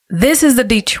This is the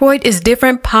Detroit is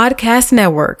Different podcast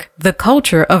network, the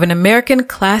culture of an American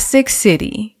classic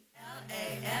city.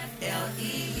 L-A-F-L-E-U-R,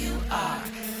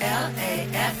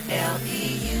 L-A-F-L-E-U-R,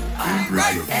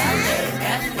 right,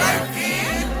 L-A-F-L-E-U-R,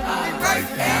 right,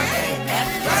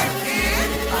 L-A-F-L-E-U-R.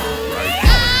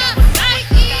 Right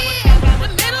in the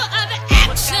middle of the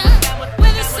action,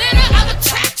 we're the center of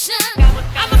attraction.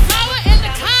 I'm a flower in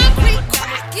the concrete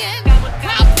cracking,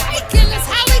 crowd breaking is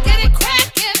how we get it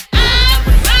cracking.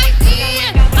 I'm right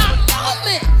in my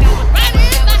moment, right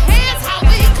in the hands how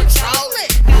we control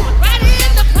it, right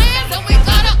in the plans and we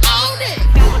gotta own it.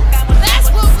 That's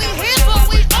what we here for,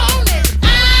 we own it.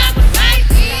 I'm right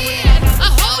in a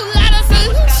whole lot of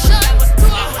solutions to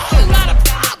a whole lot of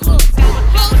problems.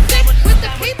 Flow thick with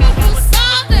the people who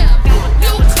solve them.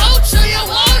 New culture, you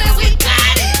want it, we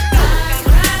got it.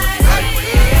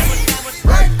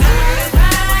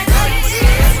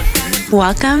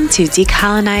 Welcome to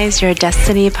Decolonize Your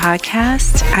Destiny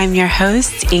podcast. I'm your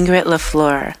host, Ingrid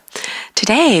LaFleur.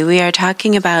 Today, we are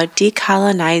talking about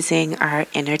decolonizing our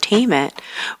entertainment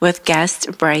with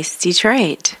guest Bryce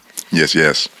Detroit.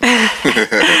 Yes.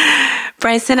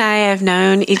 Bryce and I have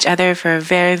known each other for a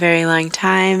very, very long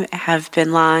time, have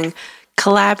been long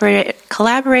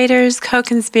collaborators,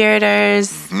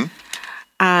 co-conspirators,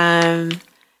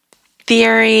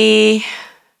 theory,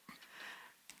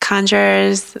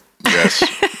 conjurers.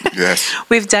 Yes.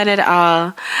 We've done it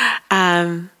all.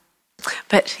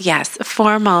 But yes,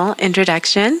 formal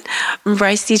introduction.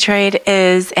 Bryce Detroit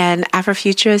is an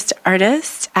Afrofuturist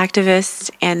artist,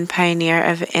 activist, and pioneer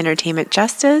of entertainment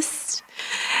justice,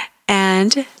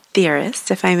 and theorist,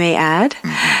 if I may add.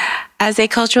 As a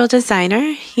cultural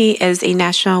designer, he is a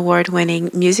national award-winning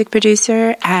music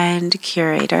producer and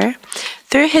curator.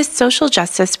 Through his social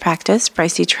justice practice,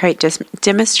 Bryce Detroit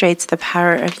demonstrates the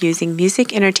power of using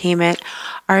music, entertainment,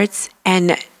 arts,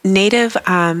 and native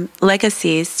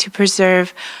legacies to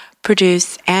preserve,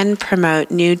 produce, and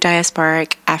promote new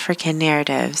diasporic African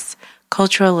narratives,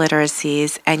 cultural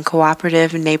literacies, and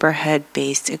cooperative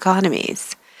neighborhood-based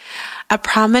economies. A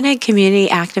prominent community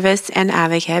activist and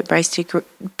advocate, Bryce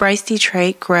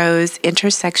Detroit grows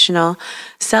intersectional,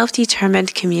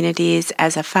 self-determined communities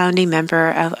as a founding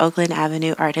member of Oakland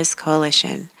Avenue Artists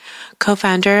Coalition,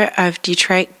 co-founder of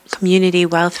Detroit Community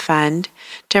Wealth Fund,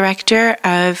 director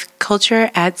of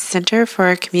culture at Center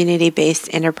for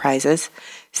Community-Based Enterprises,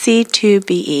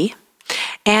 C2BE,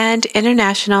 and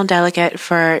international delegate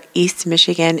for East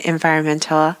Michigan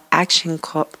Environmental Action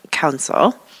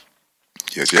Council.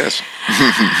 Yes.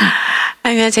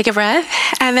 I'm going to take a breath,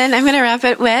 and then I'm going to wrap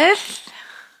it with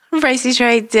Bryce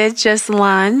Detroit did just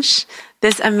launch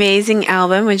this amazing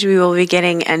album, which we will be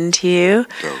getting into,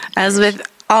 as with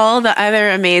all the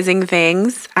other amazing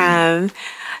things.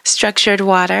 Structured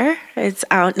Water, it's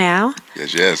out now.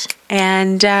 Yes.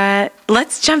 And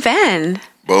let's jump in.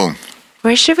 Boom.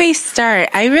 Where should we start?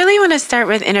 I really want to start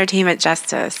with entertainment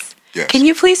justice. Yes. Can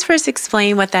you please first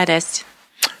explain what that is?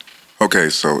 Okay,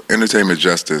 so entertainment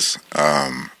justice,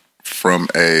 from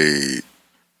a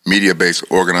media-based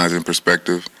organizing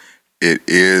perspective, it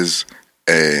is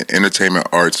an entertainment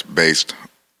arts-based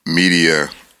media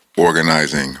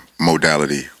organizing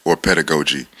modality or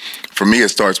pedagogy. For me, it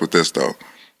starts with this, though.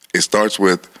 It starts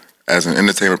with, as an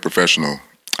entertainment professional,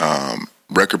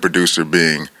 record producer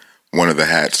being one of the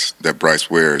hats that Bryce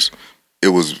wears, it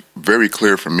was very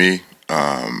clear for me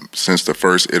since the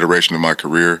first iteration of my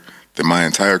career that my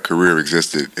entire career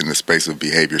existed in the space of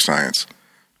behavior science.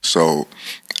 So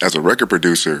as a record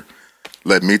producer,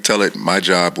 let me tell it, my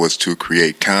job was to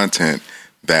create content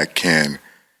that can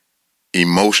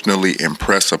emotionally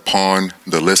impress upon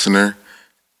the listener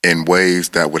in ways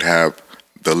that would have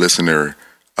the listener,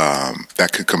 that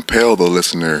could compel the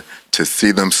listener to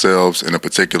see themselves in a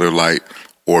particular light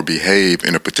or behave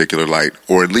in a particular light,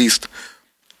 or at least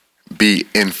be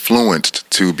influenced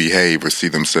to behave or see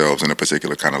themselves in a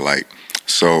particular kind of light.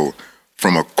 So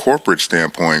from a corporate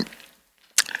standpoint,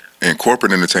 in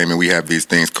corporate entertainment, we have these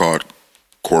things called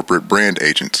corporate brand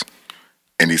agents.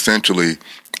 And essentially,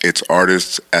 it's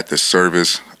artists at the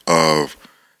service of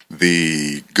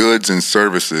the goods and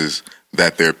services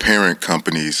that their parent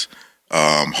companies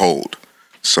hold.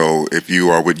 So if you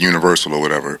are with Universal or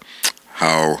whatever,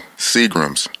 how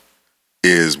Seagram's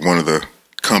is one of the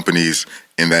companies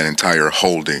in that entire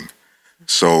holding.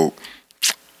 So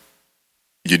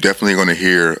you're definitely going to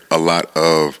hear a lot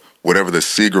of whatever the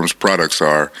Seagram's products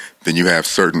are. Then you have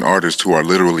certain artists who are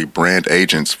literally brand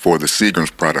agents for the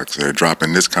Seagram's products. They're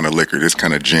dropping this kind of liquor, this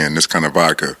kind of gin, this kind of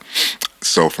vodka.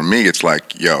 So for me, it's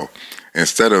like,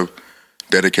 instead of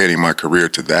dedicating my career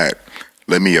to that,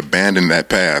 let me abandon that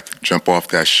path, jump off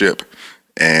that ship,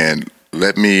 and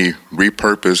let me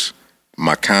repurpose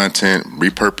my content,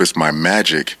 repurpose my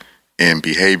magic in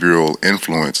behavioral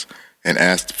influence, and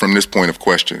ask from this point of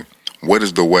question, what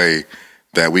is the way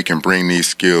that we can bring these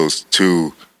skills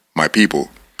to my people?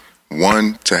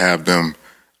 One, to have them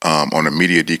on a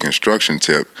media deconstruction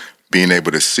tip, being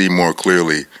able to see more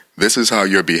clearly, this is how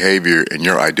your behavior and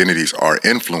your identities are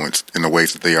influenced in the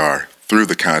ways that they are through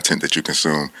the content that you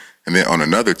consume. And then on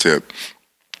another tip,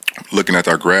 looking at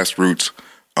our grassroots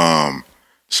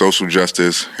social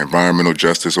justice, environmental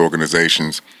justice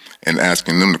organizations, and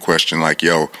asking them the question like,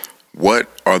 yo, what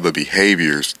are the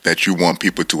behaviors that you want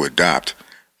people to adopt?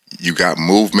 You got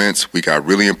movements, we got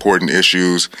really important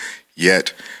issues,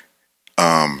 yet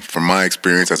from my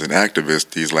experience as an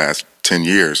activist these last 10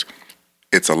 years,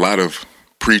 it's a lot of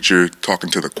preacher talking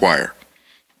to the choir.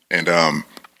 And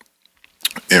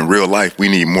in real life, we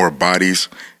need more bodies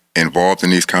involved in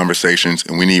these conversations,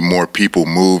 and we need more people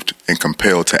moved and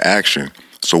compelled to action.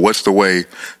 So what's the way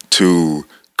to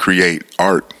create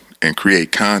art and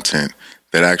create content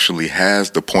that actually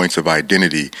has the points of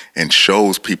identity and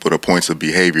shows people the points of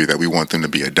behavior that we want them to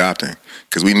be adopting?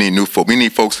 Because we need we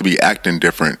need folks to be acting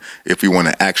different if we want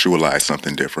to actualize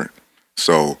something different.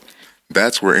 So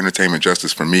that's where entertainment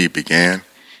justice for me began.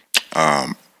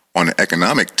 On the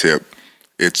economic tip,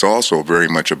 it's also very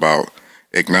much about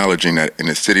acknowledging that in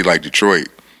a city like Detroit,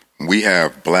 we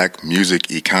have black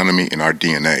music economy in our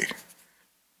DNA.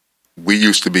 We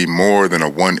used to be more than a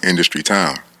one industry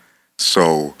town.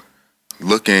 So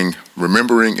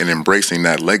remembering and embracing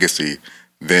that legacy,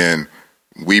 then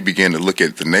we begin to look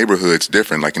at the neighborhoods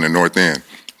different. Like in the North End,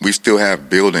 we still have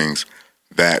buildings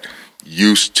that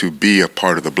used to be a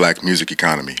part of the black music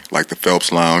economy, like the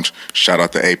Phelps Lounge, shout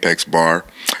out to Apex Bar.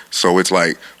 So it's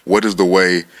like, what is the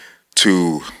way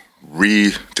to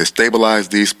stabilize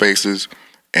these spaces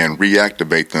and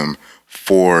reactivate them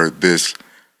for this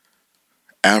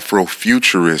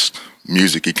Afrofuturist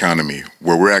music economy,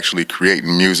 where we're actually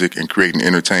creating music and creating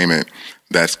entertainment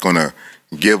that's going to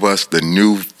give us the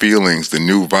new feelings, the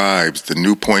new vibes, the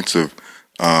new points of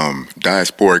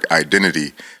diasporic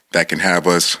identity that can have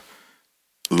us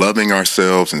loving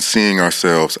ourselves and seeing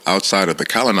ourselves outside of the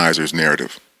colonizer's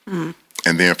narrative. Mm.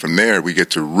 And then from there, we get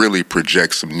to really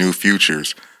project some new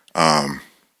futures and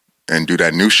do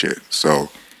that new shit. So,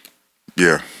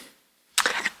 yeah.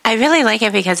 I really like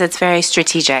it because it's very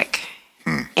strategic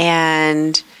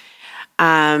and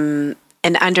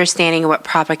understanding what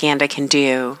propaganda can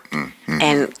do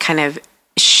and kind of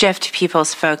shift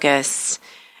people's focus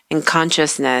and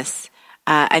consciousness.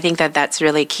 I think that that's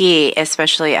really key,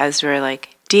 especially as we're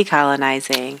like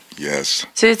decolonizing. Yes.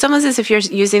 So it's almost as if you're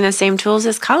using the same tools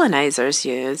as colonizers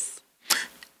use.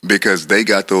 Because they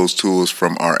got those tools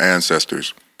from our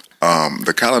ancestors.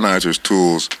 The colonizers'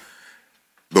 tools,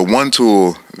 the one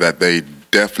tool that they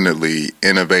definitely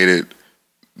innovated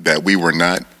that we were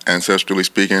not, ancestrally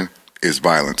speaking, is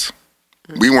violence.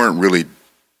 We weren't really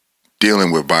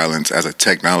dealing with violence as a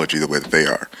technology the way that they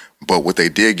are. But what they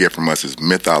did get from us is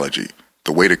mythology,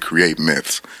 the way to create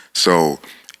myths. So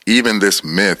even this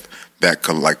myth that,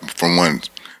 like, from when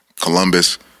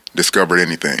Columbus discovered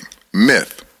anything,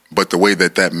 myth. But the way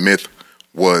that that myth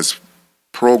was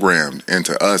programmed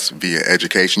into us via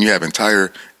education, you have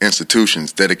entire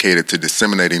institutions dedicated to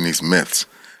disseminating these myths.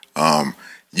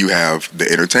 You have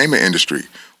the entertainment industry,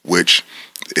 which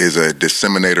is a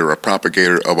disseminator, a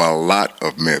propagator of a lot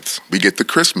of myths. We get the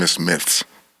Christmas myths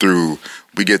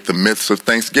we get the myths of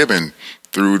Thanksgiving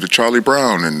through the Charlie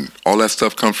Brown, and all that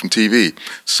stuff comes from TV.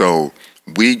 So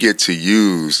we get to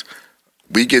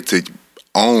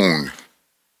own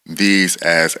these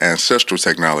as ancestral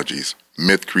technologies,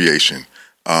 myth creation,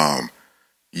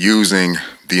 using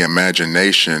the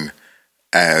imagination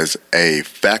as a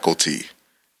faculty,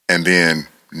 and then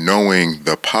knowing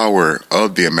the power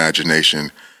of the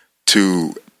imagination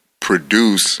to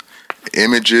produce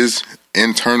images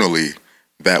internally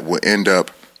that will end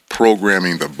up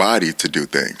programming the body to do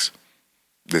things.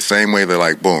 The same way that,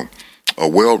 like, boom, a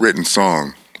well-written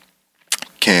song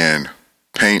can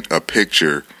paint a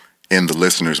picture in the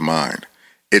listener's mind.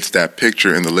 It's that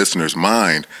picture in the listener's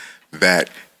mind that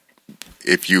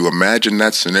if you imagine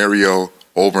that scenario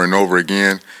over and over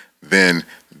again, then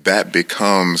that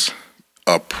becomes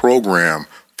a program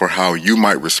for how you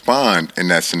might respond in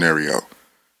that scenario.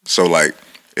 So, like,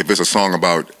 if it's a song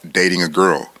about dating a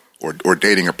girl or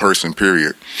dating a person,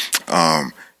 period,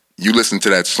 you listen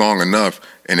to that song enough,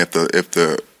 and if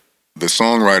the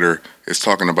songwriter is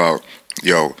talking about,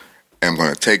 yo, I'm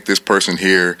going to take this person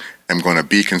here, I'm going to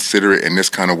be considerate in this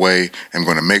kind of way, I'm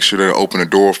going to make sure that I open the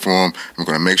door for them, I'm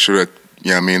going to make sure that, you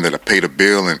know what I mean, that I pay the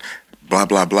bill and blah,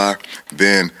 blah, blah,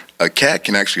 then a cat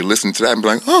can actually listen to that and be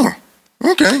like, oh,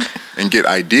 Okay. And get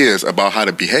ideas about how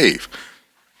to behave.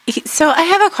 So I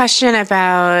have a question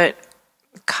about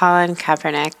Colin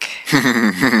Kaepernick.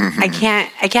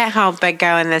 I can't help but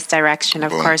go in this direction.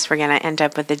 Of course, we're going to end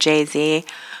up with the Jay-Z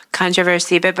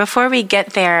controversy. But before we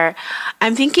get there,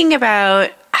 I'm thinking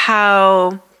about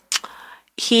how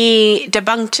he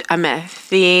debunked a myth,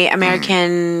 the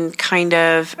American kind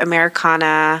of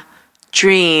Americana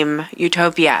dream,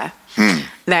 utopia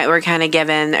that we're kind of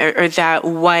given, or that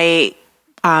white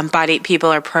bodied people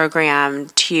are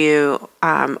programmed to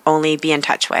only be in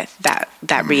touch with,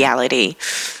 that reality,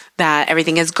 that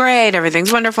everything is great,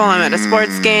 everything's wonderful, I'm at a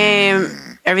sports game,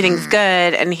 everything's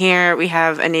good, and here we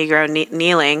have a Negro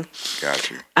kneeling,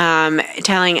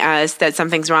 telling us that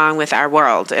something's wrong with our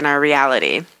world and our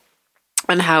reality,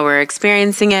 and how we're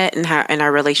experiencing it, and how in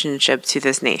our relationship to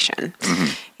this nation.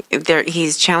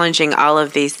 He's challenging all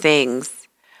of these things.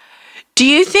 Do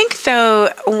you think,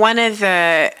 though, one of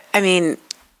the, I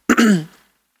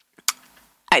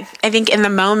think in the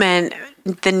moment,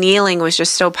 the kneeling was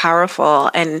just so powerful,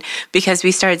 and because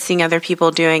we started seeing other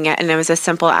people doing it, and it was a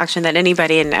simple action that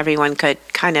anybody and everyone could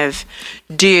kind of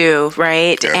do,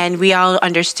 right? Yeah. And we all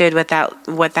understood what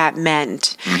that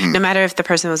meant, no matter if the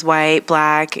person was white,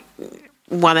 black,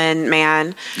 woman,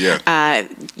 man. Yeah.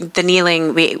 The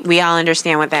kneeling, we all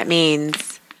understand what that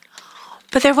means,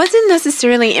 but there wasn't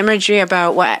necessarily imagery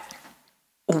about what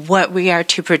we are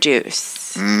to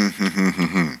produce.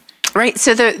 Right.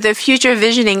 So the future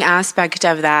visioning aspect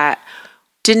of that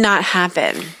did not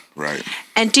happen. Right.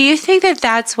 And do you think that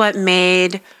that's what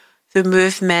made the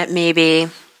movement maybe,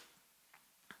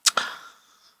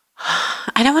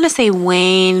 I don't want to say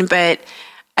wane, but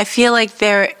I feel like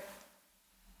there's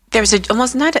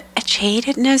almost not a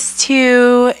jadedness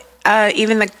to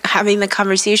even having the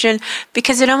conversation,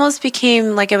 because it almost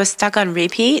became like it was stuck on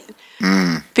repeat,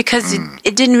 because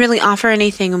it didn't really offer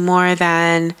anything more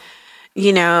than,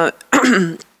 his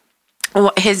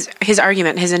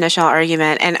argument, his initial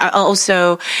argument, and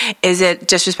also, is it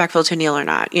disrespectful to kneel or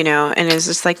not? And it's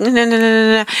just like no,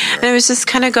 and it was just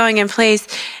kind of going in place,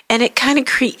 and it kind of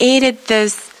created a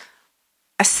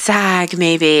sag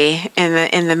maybe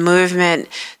in the movement,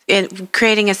 in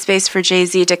creating a space for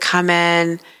Jay-Z to come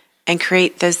in and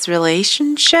create this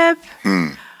relationship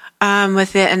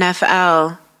with the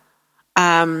NFL.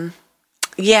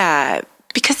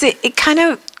 Because it kind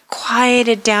of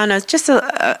quieted down just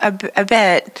a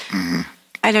bit.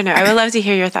 I don't know. I would love to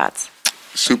hear your thoughts.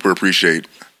 Super appreciate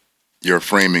your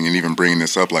framing and even bringing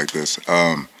this up like this.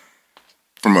 From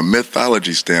a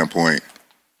mythology standpoint,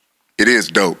 it is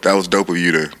dope. That was dope of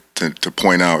you to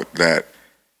point out that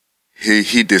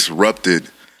he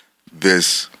disrupted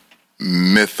this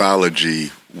mythology,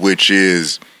 which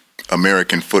is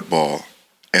American football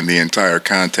and the entire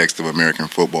context of American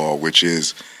football, which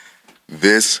is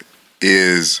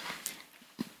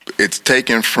it's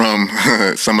taken from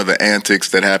some of the antics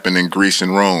that happened in Greece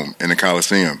and Rome in the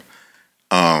Colosseum.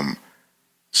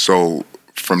 So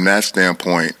from that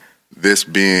standpoint, this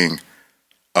being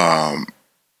an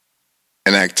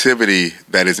activity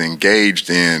that is engaged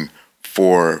in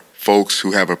for folks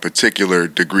who have a particular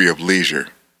degree of leisure.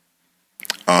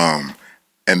 And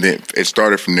then it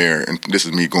started from there, and this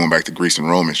is me going back to Greece and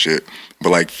Rome and shit,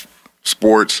 but like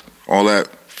sports, all that,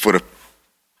 for the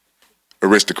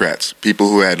aristocrats, people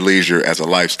who had leisure as a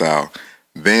lifestyle.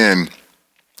 Then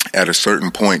at a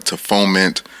certain point, to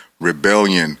foment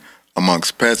rebellion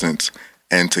amongst peasants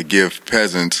and to give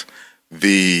peasants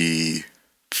the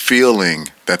feeling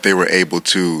that they were able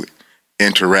to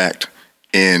interact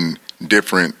in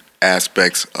different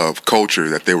aspects of culture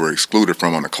that they were excluded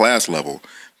from on a class level,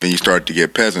 then you start to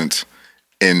get peasants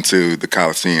into the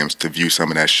Colosseums to view some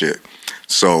of that shit.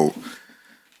 So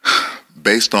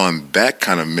based on that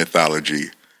kind of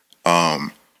mythology,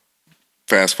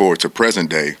 fast forward to present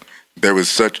day, there was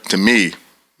such, to me,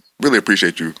 really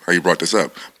appreciate you how you brought this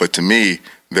up, but to me,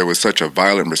 there was such a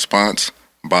violent response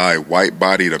by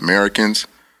white-bodied Americans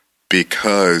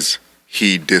because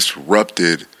he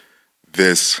disrupted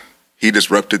their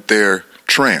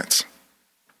trance.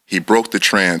 He broke the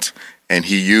trance, and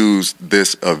he used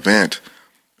this event.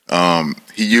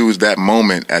 He used that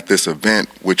moment at this event,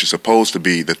 which is supposed to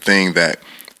be the thing that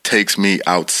takes me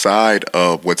outside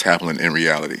of what's happening in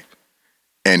reality.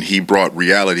 And he brought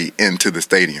reality into the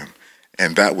stadium.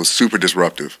 And that was super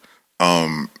disruptive.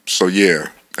 So yeah,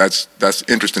 that's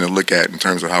interesting to look at in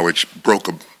terms of how it broke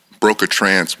a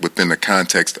trance within the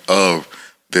context of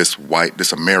this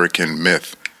American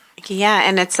myth. Yeah,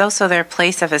 and it's also their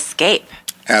place of escape.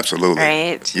 Absolutely.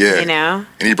 Right? Yeah.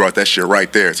 And he brought that shit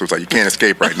right there. So it's like, you can't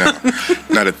escape right now.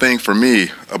 Now, the thing for me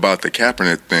about the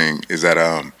Kaepernick thing is that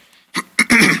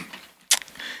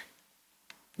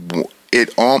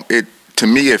it to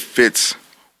me it fits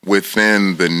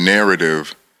within the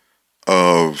narrative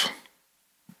of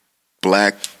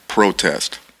black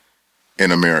protest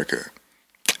in America.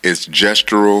 It's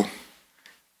gestural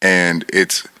and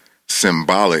it's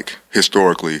symbolic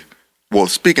historically. Well,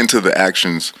 speaking to the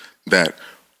actions that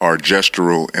are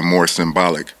gestural and more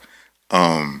symbolic,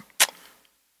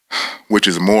 which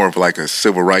is more of like a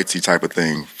civil rightsy type of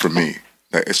thing for me.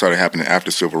 That it started happening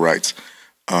after civil rights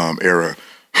era.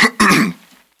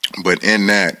 But in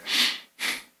that,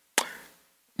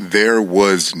 there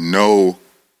was no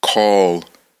call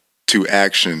to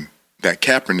action that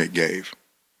Kaepernick gave.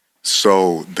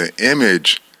 So the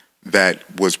image that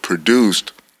was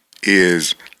produced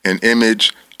is an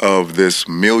image of this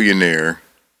millionaire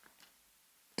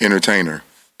entertainer,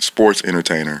 sports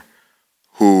entertainer,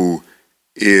 who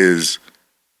is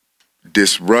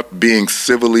being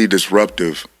civilly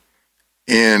disruptive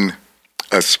in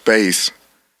a space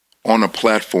on a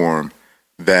platform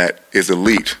that is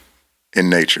elite in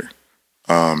nature.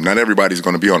 Not everybody's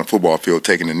going to be on a football field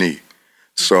taking a knee.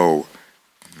 So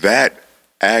that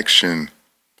action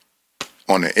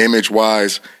on the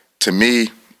image-wise, to me,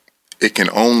 it can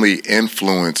only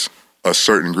influence a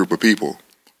certain group of people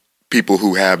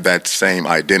who have that same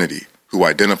identity, who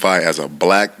identify as a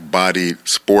black-bodied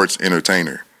sports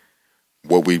entertainer.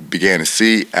 What we began to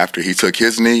see after he took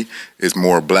his knee is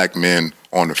more black men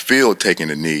on the field taking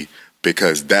a knee,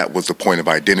 because that was the point of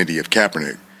identity of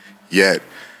Kaepernick. Yet,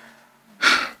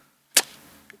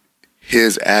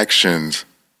 his action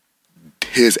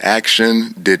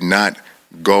did not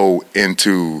go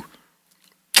into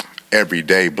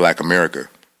everyday black America.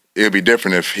 It would be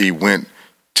different if he went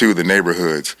to the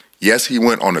neighborhoods. Yes, he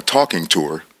went on a talking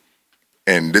tour,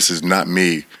 and this is not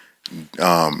me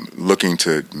looking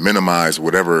to minimize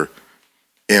whatever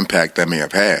impact that may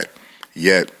have had.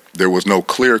 Yet, there was no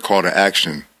clear call to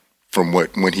action from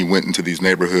when he went into these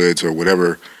neighborhoods or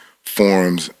whatever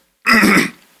forums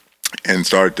and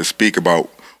started to speak about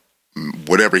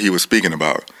whatever he was speaking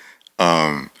about.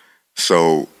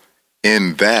 So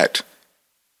in that,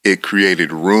 it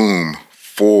created room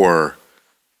for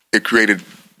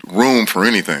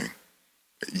anything.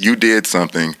 You did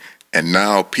something, and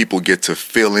now people get to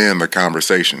fill in the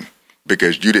conversation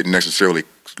because you didn't necessarily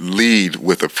lead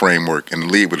with a framework and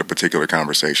lead with a particular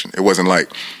conversation. It wasn't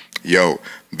like, yo,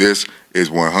 this is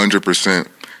 100%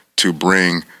 to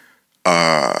bring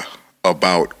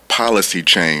about policy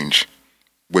change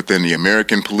within the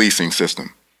American policing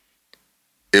system.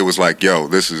 It was like, yo,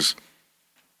 this is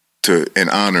in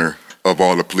honor of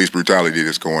all the police brutality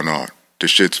that's going on. The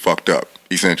shit's fucked up,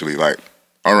 essentially. Like,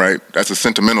 all right, that's a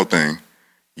sentimental thing.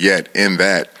 Yet in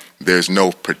that, there's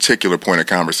no particular point of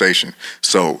conversation.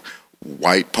 So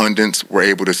white pundits were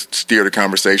able to steer the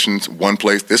conversations one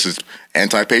place. This is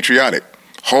anti-patriotic.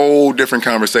 Whole different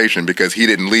conversation because he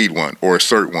didn't lead one or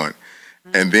assert one.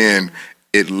 And then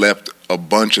it left a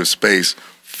bunch of space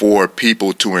for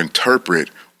people to interpret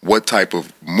what type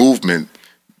of movement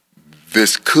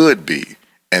this could be.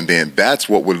 And then that's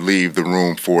what would leave the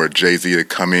room for Jay-Z to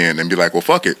come in and be like, well,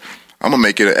 fuck it. I'm going to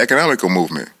make it an economical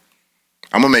movement.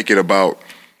 I'm going to make it about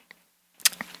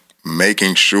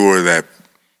making sure that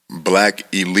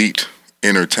black elite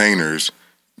entertainers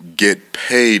get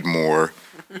paid more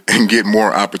and get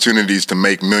more opportunities to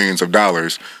make millions of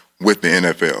dollars with the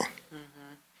NFL.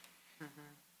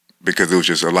 Because there was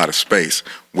just a lot of space,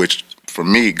 which for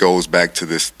me goes back to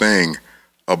this thing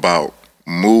about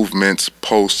movements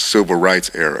post-civil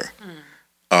rights era.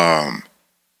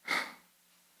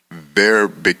 There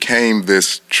became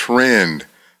this trend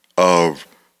of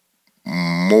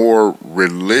more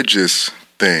religious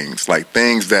things, like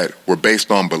things that were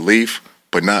based on belief,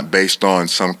 but not based on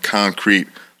some concrete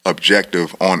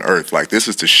objective on earth. Like, this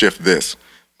is to shift this.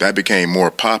 That became more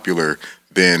popular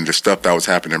than the stuff that was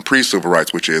happening pre-civil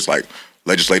rights, which is like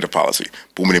legislative policy,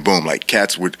 boomity boom. Like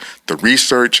cats with the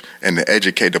research and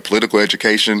the political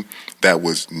education that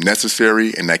was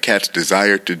necessary and that cats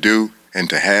desired to do and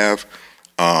to have,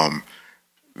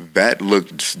 that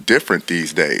looks different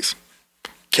these days.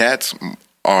 Cats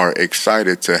are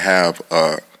excited to have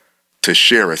to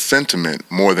share a sentiment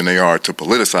more than they are to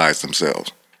politicize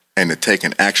themselves and to take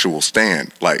an actual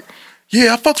stand. Like,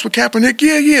 yeah, I fucks with Kaepernick.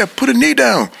 Yeah, put a knee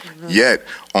down. Yet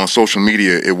on social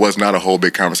media, it was not a whole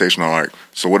big conversation on like,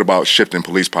 so what about shifting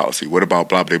police policy? What about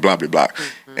blah, blah, blah, blah, blah.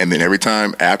 And then every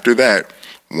time after that,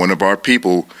 one of our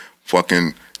people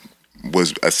fucking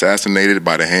was assassinated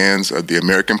by the hands of the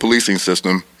American policing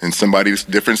system in somebody's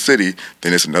different city,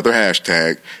 then it's another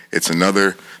hashtag. It's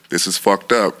another, this is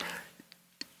fucked up.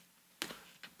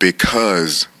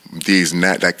 Because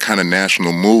that kind of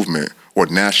national movement or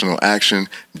national action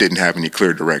didn't have any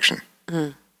clear direction.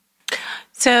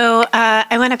 So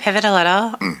I want to pivot a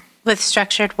little with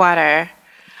Structured Water.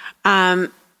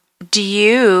 Do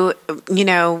you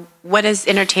what does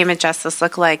entertainment justice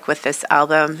look like with this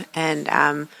album?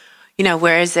 And,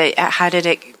 where is it? How did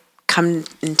it come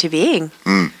into being?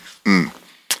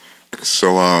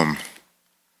 So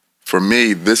for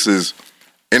me, this is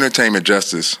entertainment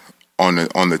justice on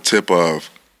the tip of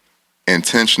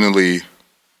intentionally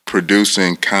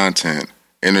producing content,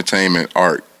 entertainment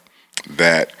art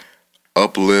that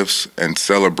uplifts and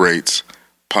celebrates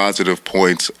positive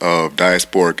points of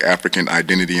diasporic African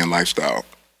identity and lifestyle.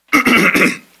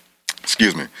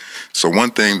 Excuse me. So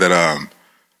one thing that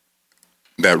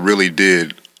really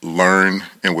did learn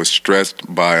and was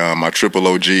stressed by my triple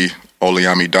OG,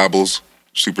 Oluyami Dabbles,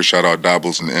 super shout out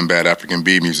Dabbles in the Mbad African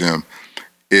Bee Museum,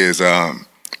 is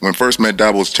when first met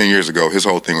Dabbles 10 years ago, his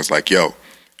whole thing was like, yo,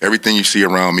 everything you see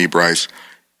around me, Bryce,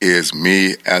 is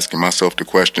me asking myself the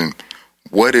question,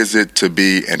 what is it to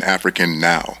be an African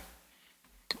now?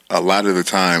 A lot of the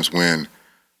times when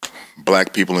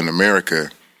Black people in America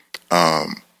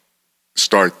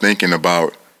start thinking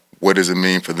about what does it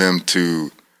mean for them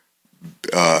to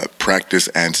practice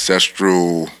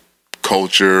ancestral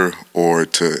culture or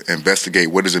to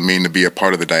investigate what does it mean to be a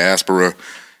part of the diaspora,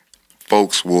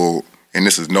 folks will, and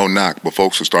this is no knock, but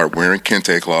folks will start wearing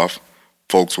kente cloth,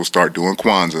 folks will start doing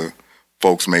Kwanzaa,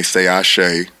 folks may say Ashe,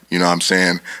 you know what I'm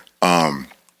saying?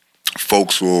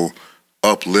 Folks will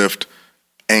uplift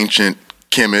ancient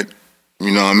Kemet,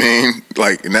 you know what I mean?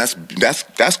 Like, and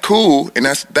that's cool, and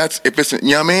that's if it's, you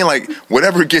know what I mean? Like,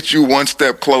 whatever gets you one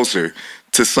step closer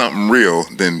to something real,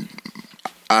 then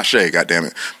Ashe,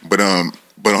 goddammit. But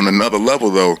on another level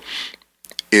though,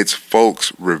 it's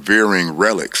folks revering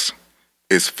relics.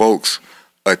 It's folks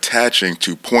attaching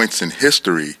to points in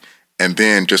history and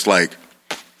then just like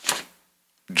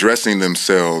dressing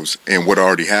themselves in what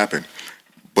already happened.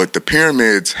 But the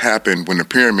pyramids happened when the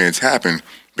pyramids happened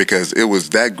because it was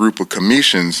that group of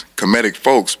Cometians, Kemetic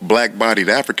folks, black-bodied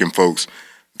African folks,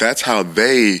 that's how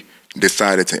they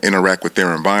decided to interact with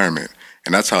their environment.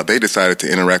 And that's how they decided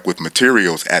to interact with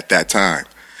materials at that time.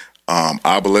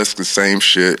 Obelisk, the same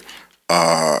shit.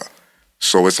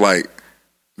 So it's like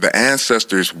the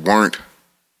ancestors weren't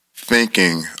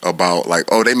thinking about like,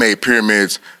 oh, they made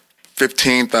pyramids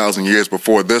 15,000 years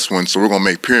before this one, so we're going to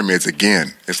make pyramids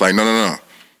again. It's like, no.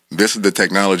 This is the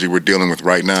technology we're dealing with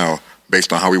right now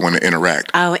based on how we want to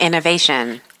interact. Oh,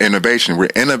 innovation. Innovation. We're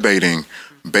innovating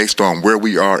based on where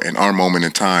we are in our moment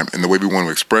in time and the way we want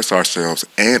to express ourselves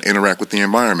and interact with the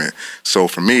environment. So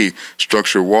for me,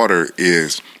 Structured Water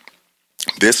is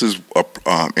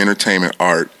entertainment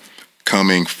art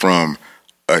coming from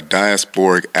a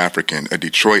diasporic African, a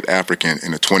Detroit African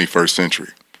in the 21st century.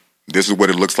 This is what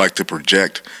it looks like to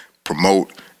project,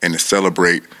 promote, and to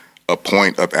celebrate a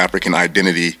point of African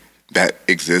identity that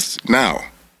exists now.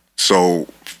 So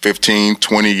 15,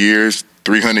 20 years,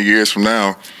 300 years from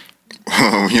now, you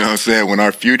know what I'm saying, when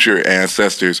our future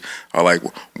ancestors are like,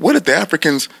 what did the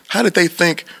Africans, how did they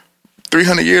think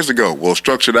 300 years ago? Well,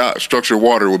 Structured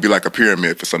Water would be like a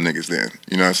pyramid for some niggas then.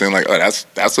 You know what I'm saying? Like, oh,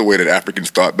 that's the way that Africans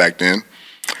thought back then.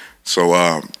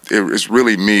 So it's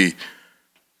really me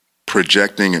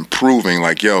projecting and proving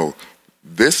like, yo,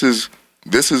 this is a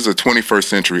 21st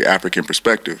century African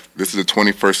perspective. This is a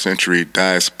 21st century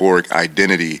diasporic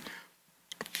identity,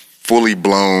 fully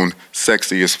blown,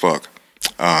 sexy as fuck.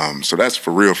 So that's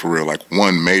for real, like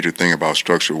one major thing about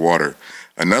Structured Water.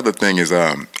 Another thing is,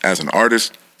 as an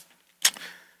artist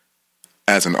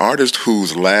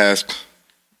whose last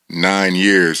 9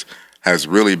 years has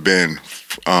really been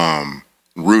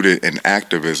rooted in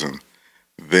activism,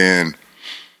 then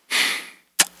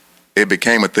it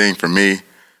became a thing for me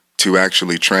to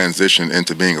actually transition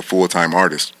into being a full-time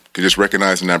artist. Just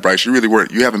recognizing that, Bryce, you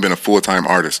haven't been a full-time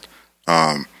artist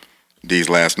these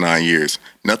last 9 years.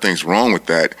 Nothing's wrong with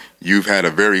that. You've had a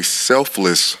very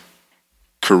selfless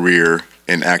career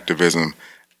in activism.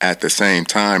 At the same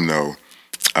time, though,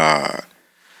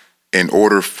 in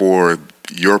order for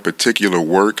your particular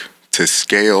work to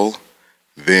scale,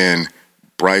 then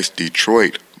Bryce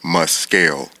Detroit must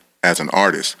scale as an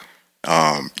artist.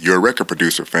 You're a record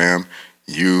producer, fam.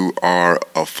 You are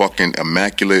a fucking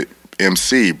immaculate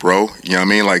MC, bro. You know what I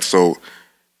mean? Like, so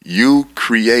you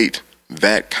create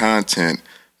that content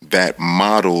that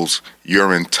models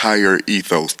your entire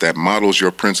ethos, that models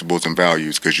your principles and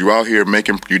values. Because you out here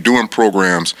you're doing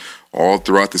programs all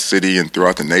throughout the city and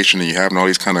throughout the nation, and you're having all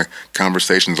these kind of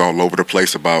conversations all over the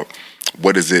place about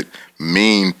what does it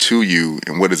mean to you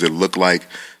and what does it look like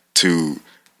to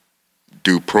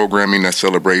do programming that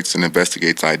celebrates and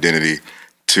investigates identity,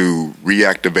 to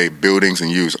reactivate buildings and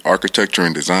use architecture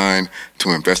and design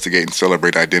to investigate and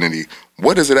celebrate identity.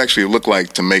 What does it actually look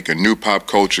like to make a new pop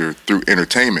culture through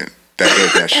entertainment that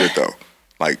does that shit, though?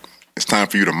 Like, it's time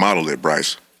for you to model it,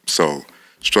 Bryce. So,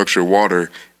 Structured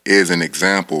Water is an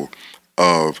example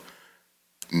of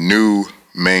new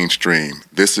mainstream.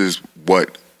 This is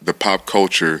what the pop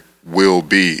culture will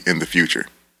be in the future.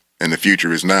 And the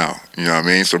future is now. You know what I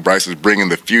mean? So Bryce is bringing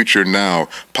the future now.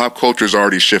 Pop culture's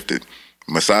already shifted.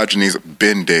 Misogyny's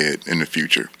been dead in the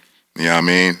future. You know what I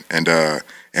mean?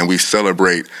 And we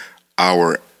celebrate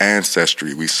our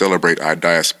ancestry. We celebrate our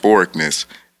diasporicness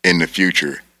in the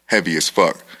future. Heavy as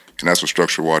fuck. And that's what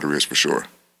Structured Water is for sure.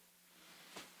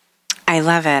 I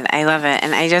love it. I love it.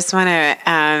 And I just want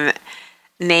to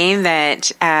name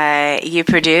that you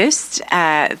produced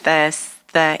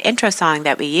the intro song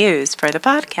that we used for the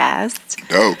podcast.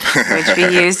 Dope. Which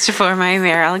we used for my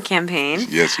mayoral campaign.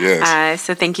 Yes, yes.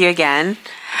 So thank you again.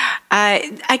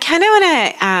 I kind of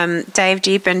want to dive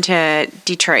deep into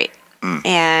Detroit.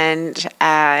 And,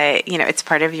 it's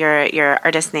part of your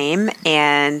artist name,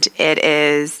 and it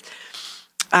is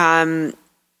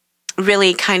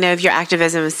really kind of your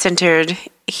activism is centered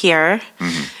here.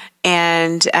 Mm-hmm.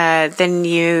 And then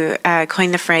you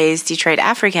coined the phrase Detroit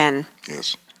African.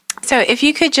 Yes. So if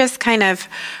you could just kind of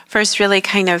first really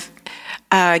kind of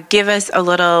give us a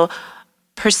little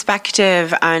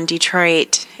perspective on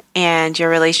Detroit and your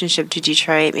relationship to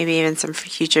Detroit, maybe even some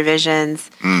future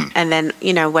visions, and then,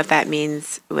 what that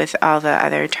means with all the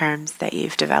other terms that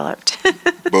you've developed.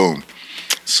 Boom.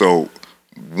 So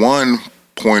one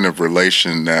point of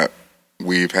relation that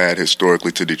we've had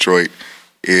historically to Detroit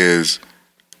is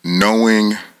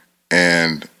knowing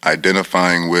and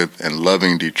identifying with and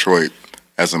loving Detroit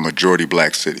as a majority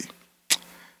black city.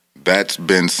 That's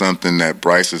been something that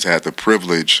Bryce has had the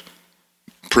privilege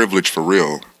for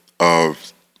real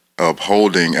of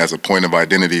holding as a point of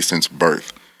identity since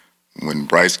birth. When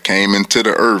Bryce came into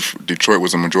the earth, Detroit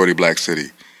was a majority black city.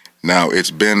 Now,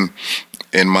 it's been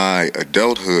in my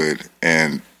adulthood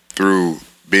and through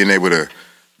being able to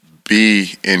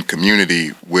be in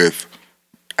community with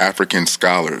African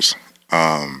scholars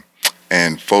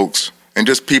and folks, and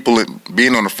just people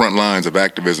being on the front lines of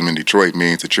activism in Detroit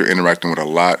means that you're interacting with a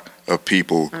lot of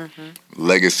people,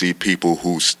 legacy people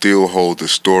who still hold the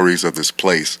stories of this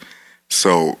place.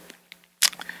 So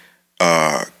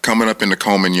coming up in the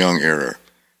Coleman Young era,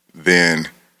 then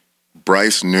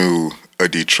Bryce knew a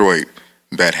Detroit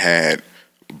that had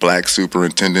black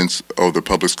superintendents of the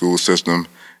public school system.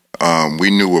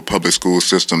 We knew a public school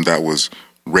system that was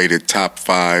rated top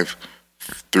 5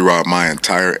 throughout my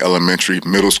entire elementary,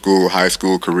 middle school, high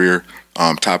school career,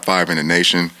 top 5 in the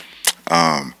nation.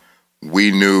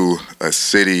 We knew a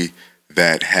city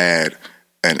that had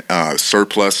a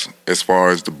surplus as far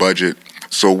as the budget.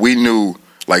 So we knew,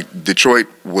 like, Detroit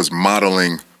was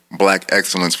modeling black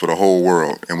excellence for the whole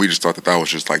world, and we just thought that was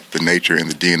just like the nature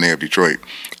and the DNA of Detroit.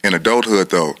 In adulthood,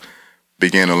 though,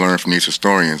 began to learn from these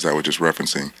historians that were just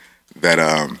referencing that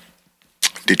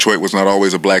Detroit was not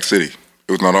always a black city.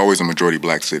 It was not always a majority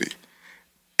black city.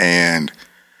 And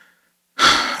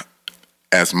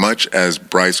as much as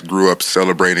Bryce grew up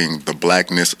celebrating the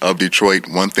blackness of Detroit,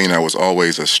 one thing that was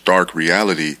always a stark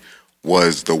reality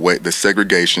was the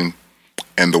segregation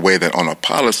and the way that on a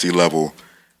policy level,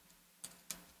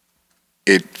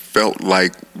 it felt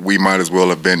like we might as well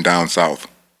have been down south,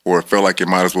 or it felt like it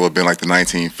might as well have been like the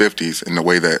 1950s in the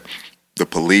way that the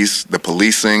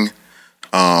policing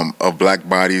of black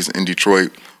bodies in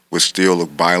Detroit was still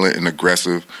violent and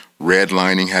aggressive.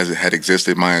 Redlining has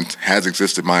existed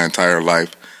my entire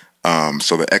life.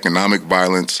 So the economic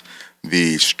violence,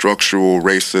 the structural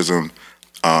racism,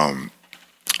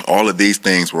 all of these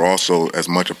things were also as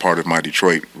much a part of my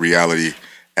Detroit reality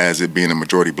as it being a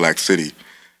majority black city.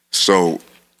 So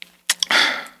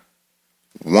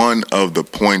one of the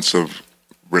points of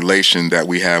relation that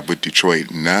we have with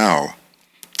Detroit now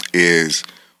is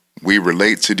we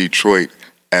relate to Detroit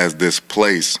as this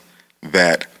place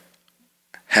that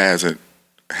had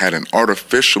an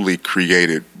artificially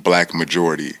created black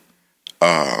majority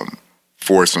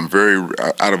for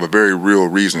out of a very real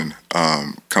reason,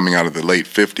 coming out of the late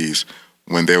 50s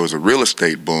when there was a real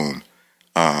estate boom,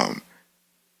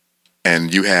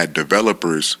 and you had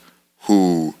developers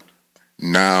who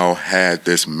now had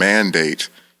this mandate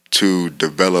to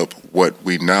develop what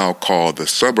we now call the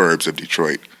suburbs of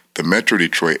Detroit, the Metro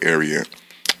Detroit area,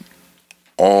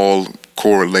 all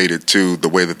correlated to the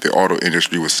way that the auto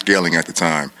industry was scaling at the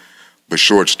time. But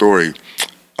short story,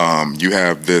 you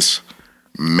have this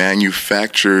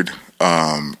manufactured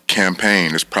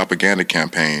campaign, this propaganda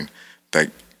campaign that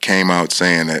came out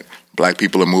saying that black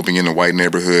people are moving into white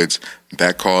neighborhoods.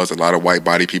 That caused a lot of white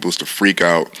body peoples to freak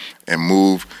out and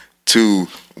move to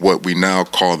what we now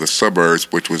call the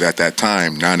suburbs, which was at that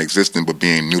time non-existent but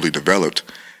being newly developed.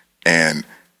 And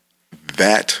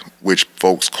that which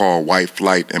folks call white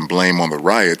flight and blame on the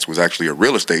riots was actually a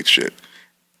real estate shit.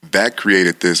 That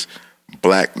created this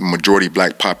majority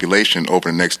black population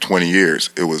over the next 20 years.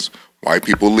 It was white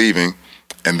people leaving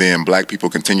and then black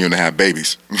people continuing to have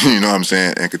babies, you know what I'm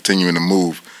saying, and continuing to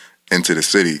move into the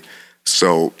city.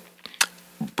 So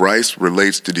Bryce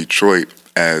relates to Detroit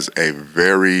as a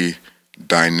very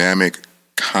dynamic,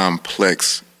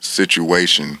 complex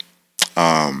situation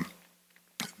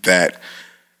that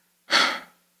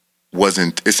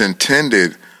it's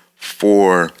intended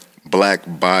for black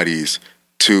bodies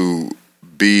to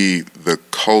be the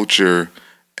culture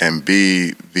and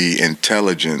be the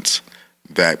intelligence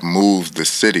that moves the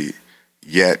city,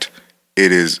 yet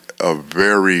it is a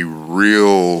very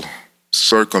real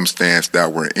circumstance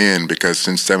that we're in because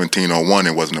since 1701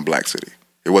 it wasn't a black city.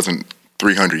 It wasn't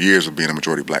 300 years of being a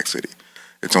majority black city.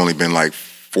 It's only been like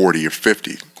 40 or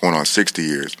 50, going on 60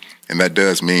 years, and that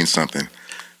does mean something.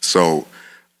 So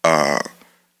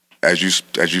as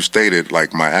you stated,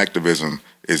 like my activism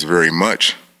is very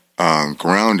much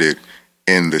grounded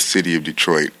in the city of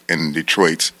Detroit and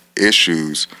Detroit's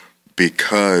issues,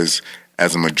 because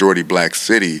as a majority black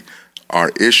city, our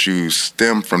issues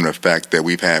stem from the fact that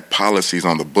we've had policies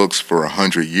on the books for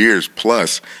 100 years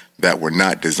plus that were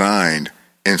not designed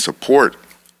in support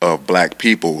of black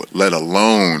people, let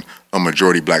alone a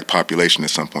majority black population at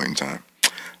some point in time.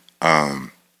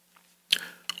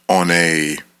 On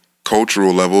a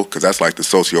cultural level, because that's like the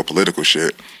socio-political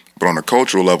shit, but on a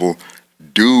cultural level,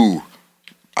 do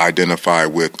identify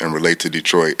with and relate to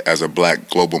Detroit as a black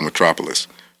global metropolis.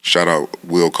 Shout out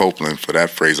Will Copeland for that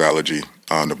phraseology,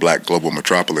 the black global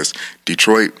metropolis.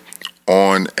 Detroit,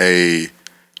 on a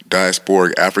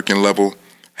diasporic African level,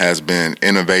 has been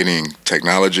innovating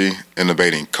technology,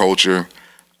 innovating culture,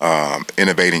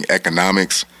 innovating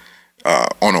economics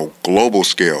on a global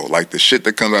scale. Like the shit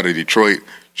that comes out of Detroit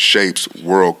shapes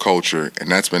world culture,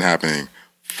 and that's been happening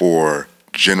for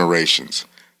generations.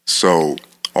 So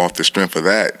off the strength of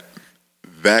that,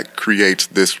 that creates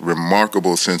this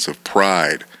remarkable sense of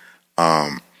pride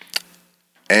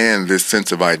and this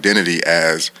sense of identity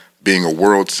as being a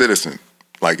world citizen.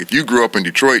 Like if you grew up in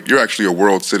Detroit, you're actually a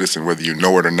world citizen whether you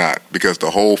know it or not, because the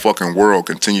whole fucking world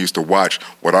continues to watch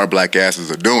what our black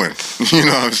asses are doing. You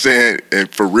know what I'm saying? And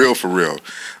for real.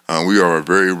 We are a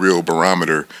very real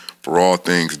barometer for all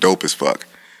things dope as fuck.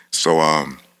 So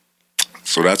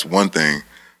that's one thing.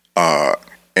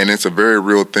 And it's a very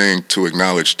real thing to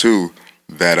acknowledge too,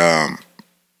 that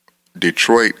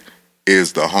Detroit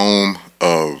is the home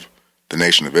of the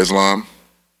Nation of Islam.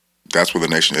 That's where the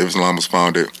Nation of Islam was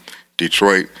founded.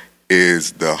 Detroit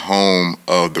is the home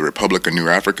of the Republic of New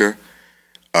Africa.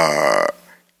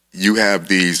 You have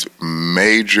these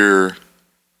major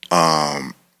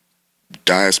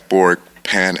diasporic,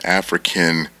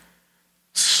 Pan-African,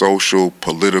 social,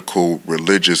 political,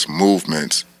 religious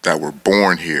movements that were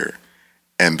born here.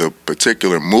 And the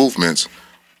particular movements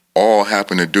all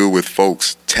happen to do with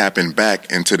folks tapping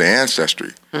back into the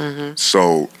ancestry. Mm-hmm.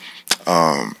 So,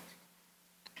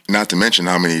 not to mention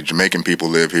how many Jamaican people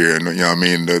live here, and you know what I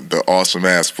mean, the awesome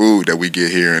ass food that we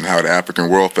get here, and how the African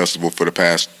World Festival for the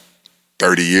past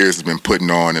 30 years has been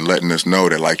putting on and letting us know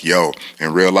that, like, yo,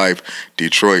 in real life,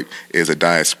 Detroit is a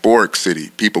diasporic city.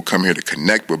 People come here to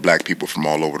connect with black people from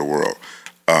all over the world.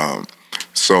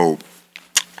 So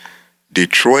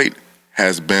Detroit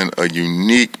has been a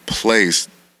unique place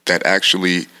that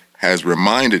actually has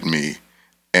reminded me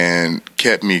and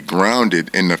kept me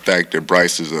grounded in the fact that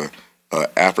Bryce is a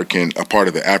part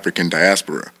of the African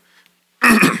diaspora.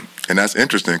 And that's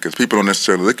interesting because people don't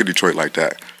necessarily look at Detroit like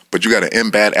that. But you got an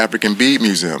MBAD African Bead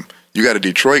Museum. You got a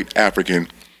Detroit African.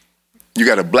 You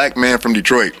got a black man from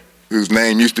Detroit whose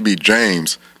name used to be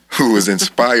James, who was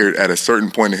inspired at a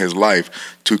certain point in his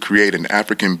life to create an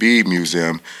African Bead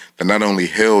Museum that not only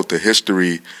held the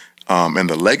history and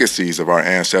the legacies of our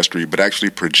ancestry, but actually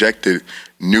projected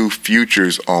new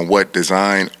futures on what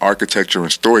design, architecture,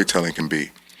 and storytelling can be.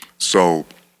 So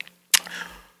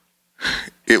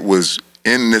it was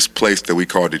in this place that we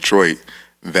call Detroit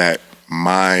that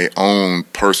my own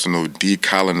personal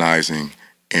decolonizing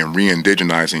and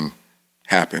re-indigenizing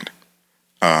happened.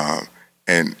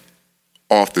 And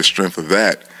off the strength of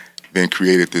that, then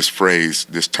created this phrase,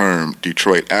 this term,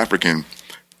 Detroit African,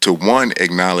 to one,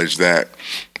 acknowledge that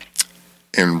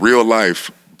in real life,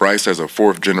 Bryce as a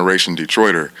fourth generation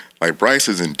Detroiter, like Bryce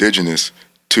is indigenous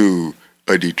to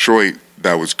a Detroit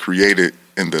that was created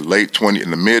in the mid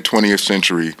 20th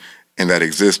century and that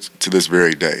exists to this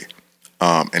very day.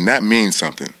 And that means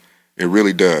something. It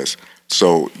really does.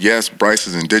 So, yes, Bryce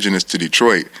is indigenous to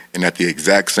Detroit, and at the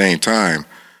exact same time,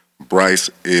 Bryce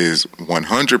is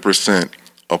 100%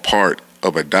 a part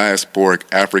of a diasporic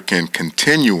African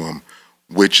continuum,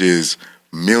 which is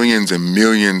millions and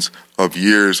millions of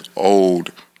years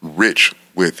old, rich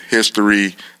with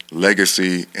history,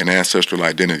 legacy, and ancestral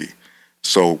identity.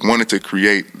 So wanted to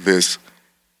create this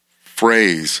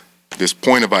phrase, this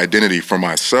point of identity for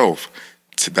myself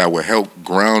that would help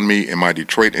ground me in my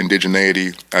Detroit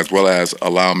indigeneity, as well as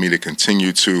allow me to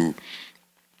continue to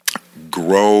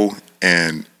grow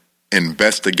and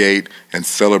investigate and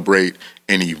celebrate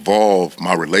and evolve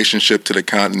my relationship to the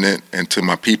continent and to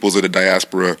my peoples of the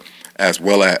diaspora, as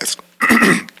well as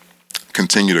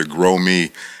continue to grow me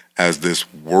as this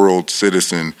world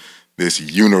citizen, this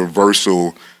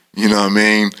universal,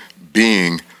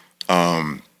 being,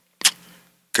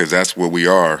 because that's what we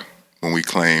are when we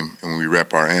claim and when we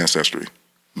rep our ancestry.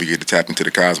 We get to tap into the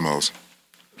cosmos.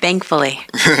 Thankfully.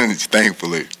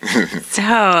 Thankfully. So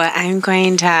I'm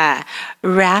going to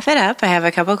wrap it up. I have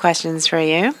a couple questions for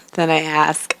you that I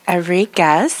ask every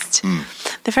guest.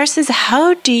 The first is,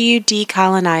 how do you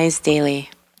decolonize daily?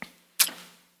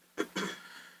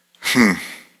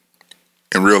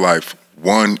 In real life,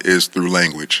 one is through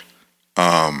language.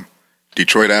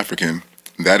 Detroit African,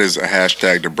 that is a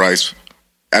hashtag that Bryce,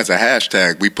 as a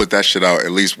hashtag, we put that shit out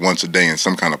at least once a day in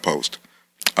some kind of post.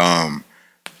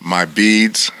 My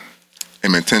beads,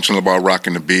 I'm intentional about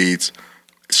rocking the beads.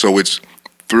 So it's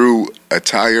through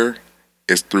attire,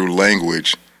 it's through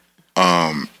language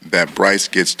that Bryce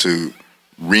gets to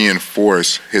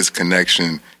reinforce his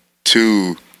connection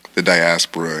to the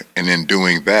diaspora. And in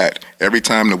doing that, every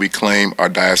time that we claim our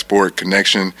diasporic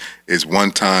connection is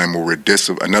one time where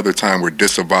another time we're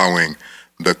disavowing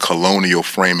the colonial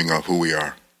framing of who we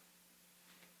are.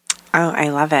 Oh, I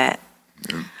love it.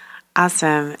 Yeah.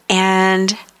 Awesome.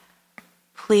 And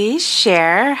please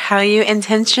share how you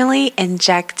intentionally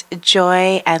inject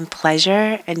joy and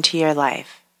pleasure into your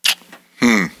life.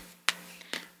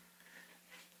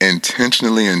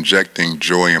 Intentionally injecting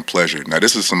joy and pleasure. Now,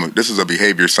 this is a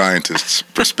behavior scientist's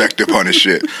perspective on this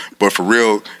shit. But for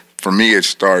real, for me, it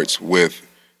starts with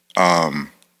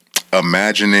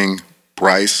imagining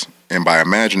Bryce. And by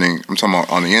imagining, I'm talking about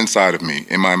on the inside of me,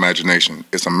 in my imagination.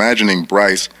 It's imagining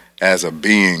Bryce as a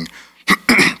being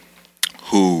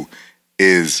who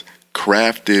is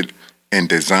crafted and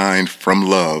designed from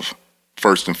love,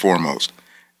 first and foremost.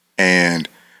 And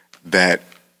that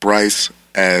Bryce,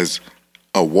 as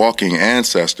a walking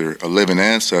ancestor, a living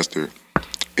ancestor,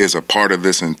 is a part of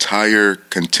this entire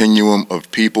continuum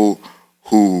of people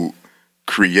who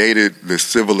created the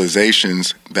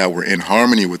civilizations that were in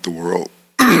harmony with the world,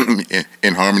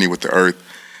 in harmony with the earth.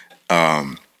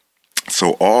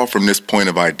 So all from this point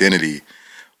of identity,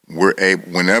 we're able,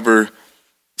 whenever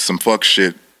some fuck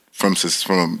shit from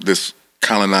this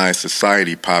colonized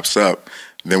society pops up,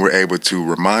 then we're able to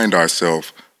remind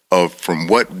ourselves of from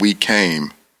what we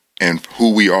came and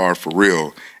who we are for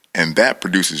real, and that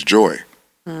produces joy.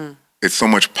 It's so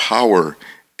much power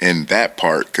in that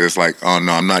part, because it's like, oh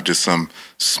no, I'm not just some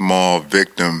small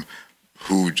victim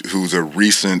who's a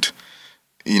recent,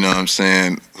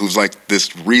 who's like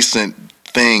this recent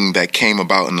thing that came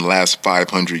about in the last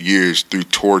 500 years through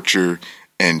torture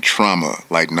and trauma.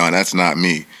 Like, no, that's not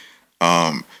me.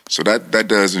 So that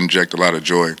does inject a lot of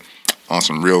joy on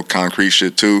some real concrete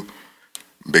shit too.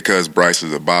 Because Bryce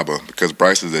is a baba, because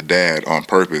Bryce is a dad on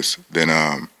purpose,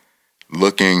 then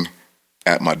looking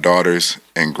at my daughters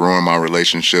and growing my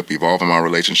relationship, evolving my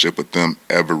relationship with them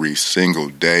every single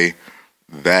day,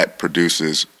 that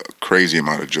produces a crazy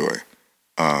amount of joy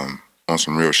on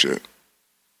some real shit.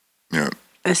 Yeah.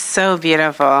 It's so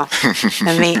beautiful.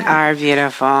 And they are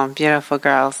beautiful, beautiful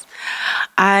girls.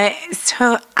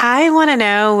 So I want to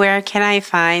know, where can I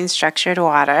find Structured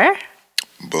Water?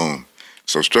 Boom.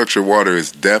 So Structured Water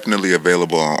is definitely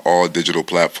available on all digital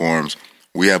platforms.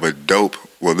 We have a dope,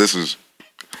 well, this is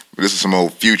some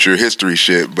old future history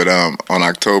shit, but on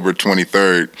October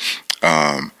 23rd,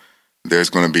 there's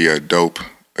going to be a dope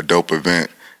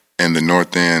event in the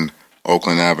North End,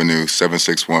 Oakland Avenue,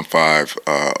 7615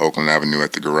 Oakland Avenue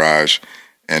at the Garage.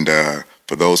 And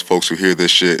for those folks who hear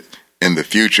this shit in the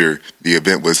future, the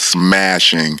event was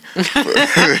smashing.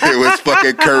 It was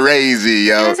fucking crazy,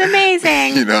 yo. It was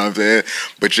amazing. You know what I'm saying?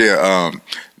 But yeah,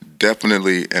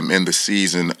 definitely am in the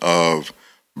season of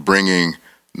bringing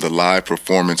the live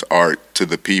performance art to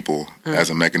the people as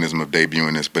a mechanism of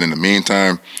debuting this. But in the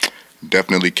meantime,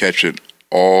 definitely catch it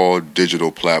all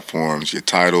digital platforms, your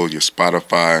Tidal, your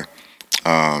Spotify,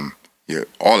 your Yeah,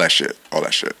 all that shit.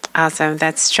 Awesome.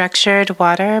 That's Structured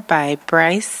Water by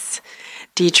Bryce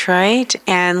Detroit.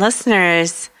 And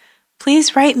listeners,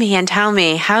 please write me and tell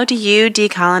me, how do you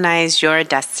decolonize your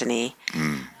destiny?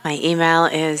 My email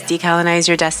is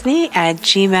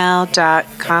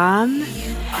decolonizeyourdestiny@gmail.com.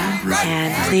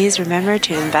 And please remember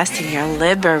to invest in your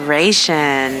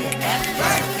liberation.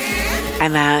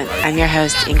 I'm out. I'm your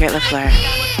host, Ingrid LaFleur.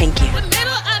 Thank you.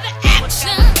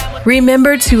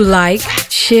 Remember to like,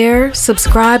 share,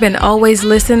 subscribe, and always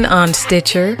listen on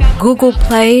Stitcher, Google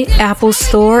Play, Apple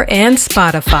Store, and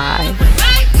Spotify.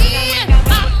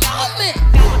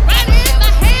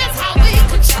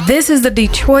 This is the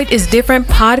Detroit is Different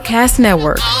podcast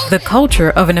network, the culture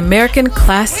of an American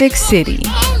classic city.